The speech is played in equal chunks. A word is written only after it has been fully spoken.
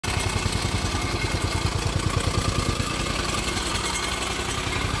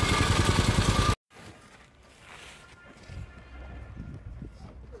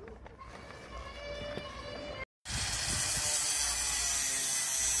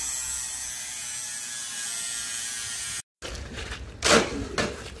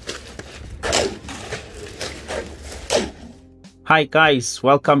Hi guys,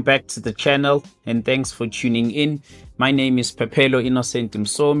 welcome back to the channel and thanks for tuning in. My name is Pepelo Innocent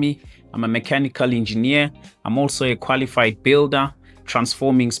Msomi. I'm a mechanical engineer. I'm also a qualified builder,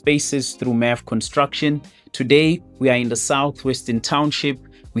 transforming spaces through math construction. Today we are in the southwestern township.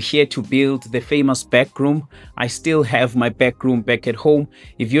 We're here to build the famous back room. I still have my back room back at home.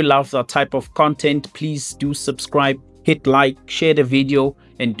 If you love that type of content, please do subscribe, hit like, share the video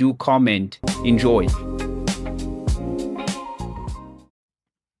and do comment. Enjoy.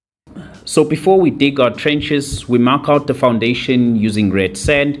 So before we dig our trenches, we mark out the foundation using red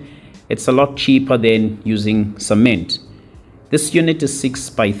sand. It's a lot cheaper than using cement. This unit is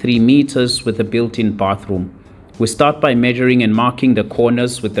 6 by 3 meters with a built-in bathroom. We start by measuring and marking the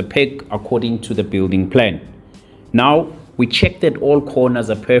corners with the peg according to the building plan. Now we check that all corners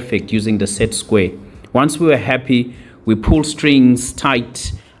are perfect using the set square. Once we are happy, we pull strings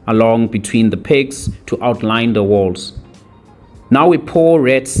tight along between the pegs to outline the walls. Now we pour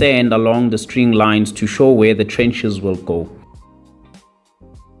red sand along the string lines to show where the trenches will go.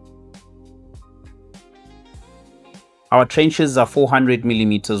 Our trenches are 400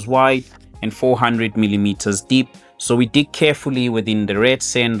 millimeters wide and 400 millimeters deep, so we dig carefully within the red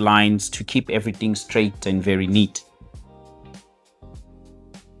sand lines to keep everything straight and very neat.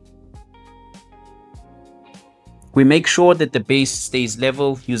 We make sure that the base stays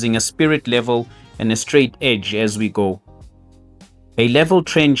level using a spirit level and a straight edge as we go. A level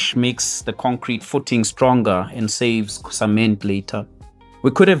trench makes the concrete footing stronger and saves cement later.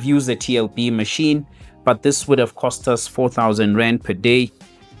 We could have used a TLB machine, but this would have cost us 4,000 Rand per day.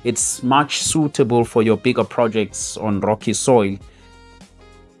 It's much suitable for your bigger projects on rocky soil.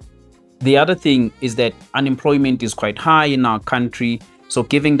 The other thing is that unemployment is quite high in our country, so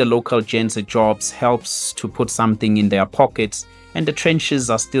giving the local gents jobs helps to put something in their pockets, and the trenches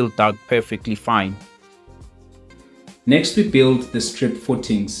are still dug perfectly fine. Next, we build the strip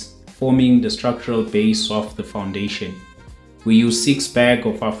footings, forming the structural base of the foundation. We use 6 bags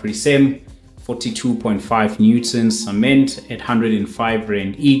of Afrisem, 42.5 newtons cement at 105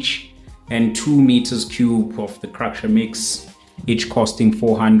 Rand each, and 2 meters cube of the crusher mix, each costing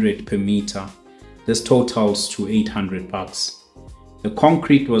 400 per meter. This totals to 800 bucks. The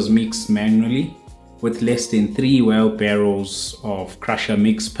concrete was mixed manually with less than 3 well barrels of crusher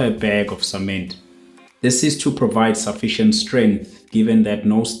mix per bag of cement. This is to provide sufficient strength, given that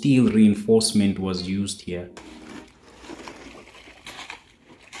no steel reinforcement was used here.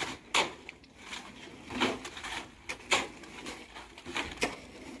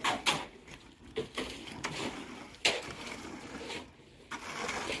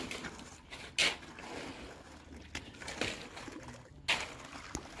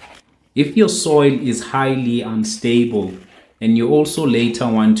 If your soil is highly unstable and you also later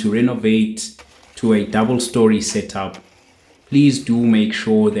want to renovate to a double-story setup, please do make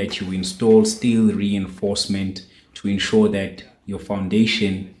sure that you install steel reinforcement to ensure that your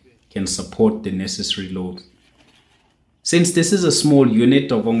foundation can support the necessary load. Since this is a small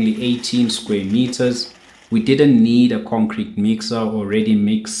unit of only 18 square meters, we didn't need a concrete mixer or ready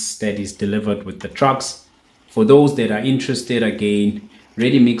mix that is delivered with the trucks. For those that are interested, again,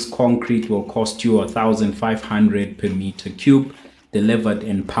 ready mix concrete will cost you 1,500 per meter cube, delivered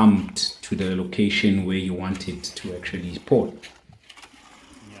and pumped to the location where you want it to actually pour.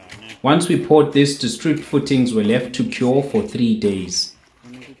 Once we poured this, the strip footings were left to cure for 3 days.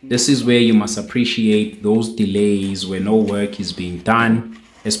 This is where you must appreciate those delays where no work is being done,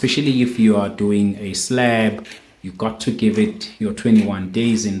 especially if you are doing a slab. You got to give it your 21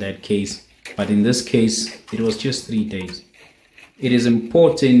 days in that case, but in this case it was just 3 days. It is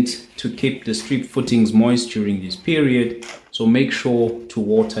important to keep the strip footings moist during this period, so make sure to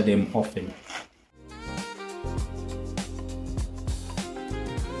water them often.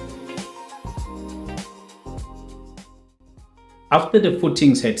 After the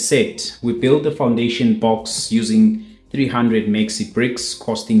footings had set, we built the foundation box using 300 Maxi bricks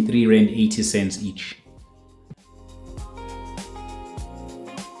costing 3 Rand 80 cents each.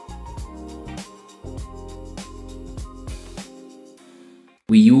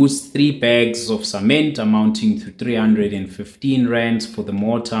 We used 3 bags of cement amounting to 315 Rands for the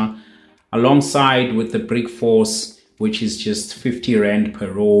mortar, alongside with the brick force, which is just 50 Rand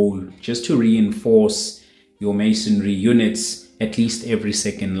per roll, just to reinforce your masonry units at least every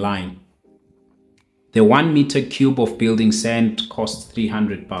second line. The 1 meter cube of building sand costs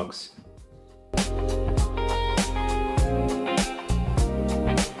 300 bucks.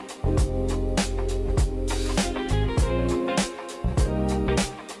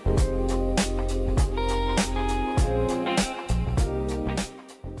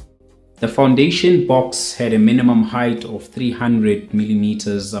 The foundation box had a minimum height of 300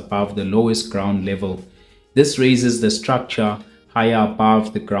 millimeters above the lowest ground level. This raises the structure higher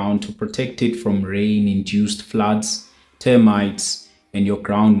above the ground to protect it from rain-induced floods, termites, and your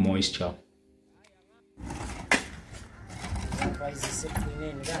ground moisture.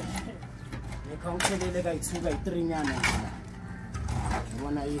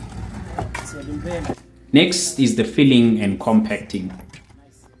 Next is the filling and compacting.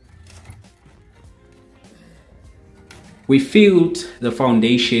 We filled the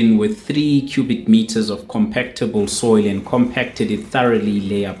foundation with 3 cubic meters of compactable soil and compacted it thoroughly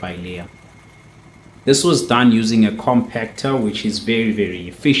layer by layer. This was done using a compactor, which is very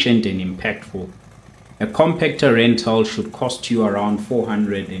efficient and impactful. A compactor rental should cost you around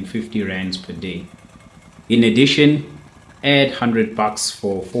 450 rands per day. In addition, add 100 bucks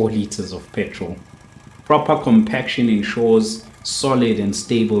for 4 liters of petrol. Proper compaction ensures solid and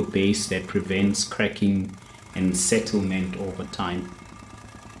stable base that prevents cracking and settlement over time.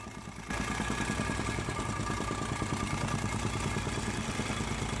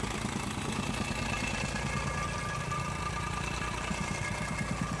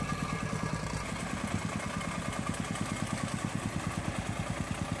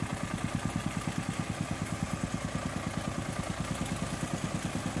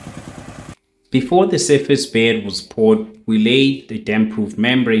 Before the surface bed was poured, we laid the damp-proof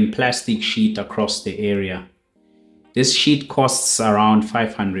membrane plastic sheet across the area. This sheet costs around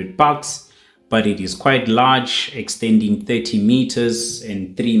 500 bucks, but it is quite large, extending 30 meters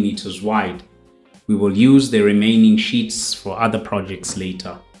and 3 meters wide. We will use the remaining sheets for other projects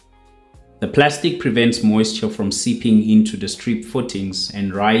later. The plastic prevents moisture from seeping into the strip footings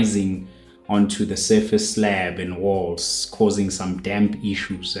and rising onto the surface slab and walls, causing some damp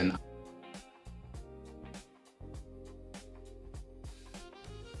issues.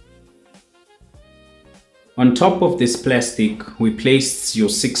 On top of this plastic, we placed your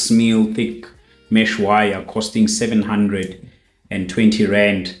 6mm thick mesh wire costing 720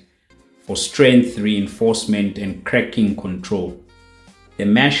 rand for strength, reinforcement and cracking control. The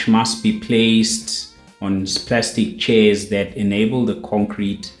mesh must be placed on plastic chairs that enable the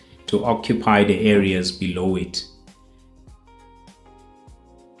concrete to occupy the areas below it.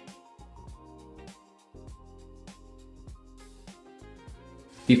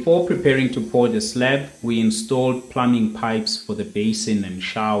 Before preparing to pour the slab, we installed plumbing pipes for the basin and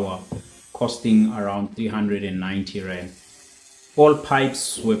shower, costing around 390 rand. All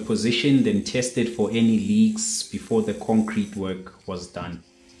pipes were positioned and tested for any leaks before the concrete work was done.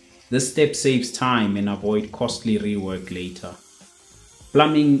 This step saves time and avoids costly rework later.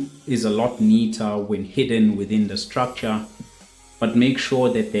 Plumbing is a lot neater when hidden within the structure, but make sure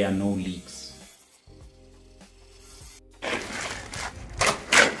that there are no leaks.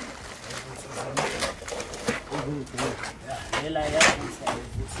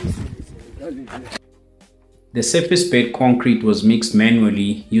 The surface bed concrete was mixed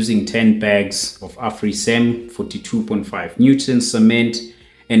manually using 10 bags of AfriSem 42.5 Newton cement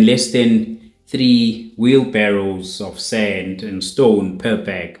and less than 3 wheelbarrows of sand and stone per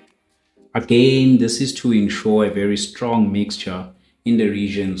bag. Again, this is to ensure a very strong mixture in the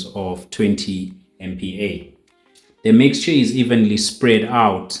regions of 20 MPa. The mixture is evenly spread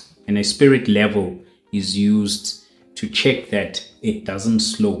out and a spirit level is used to check that it doesn't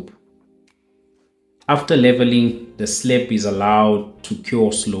slope. After leveling, the slab is allowed to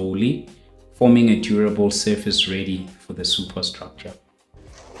cure slowly, forming a durable surface ready for the superstructure.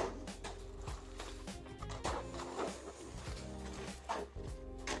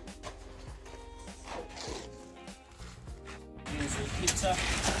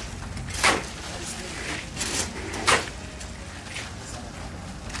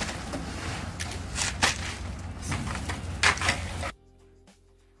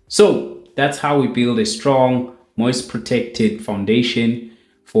 So that's how we build a strong, moist protected foundation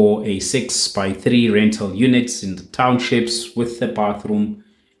for a 6x3 rental units in the townships with the bathroom,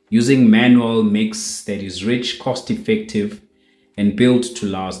 using manual mix that is rich, cost effective and built to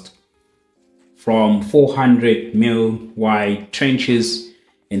last. From 400 mm wide trenches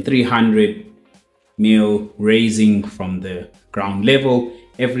and 300 mm raising from the ground level,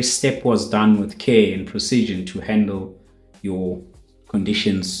 every step was done with care and precision to handle your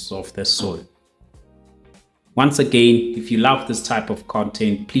conditions of the soil. Once again, if you love this type of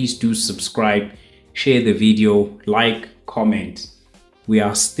content, please do subscribe, share the video, like, comment. We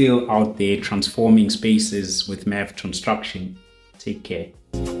are still out there transforming spaces with MAV Construction. Take care.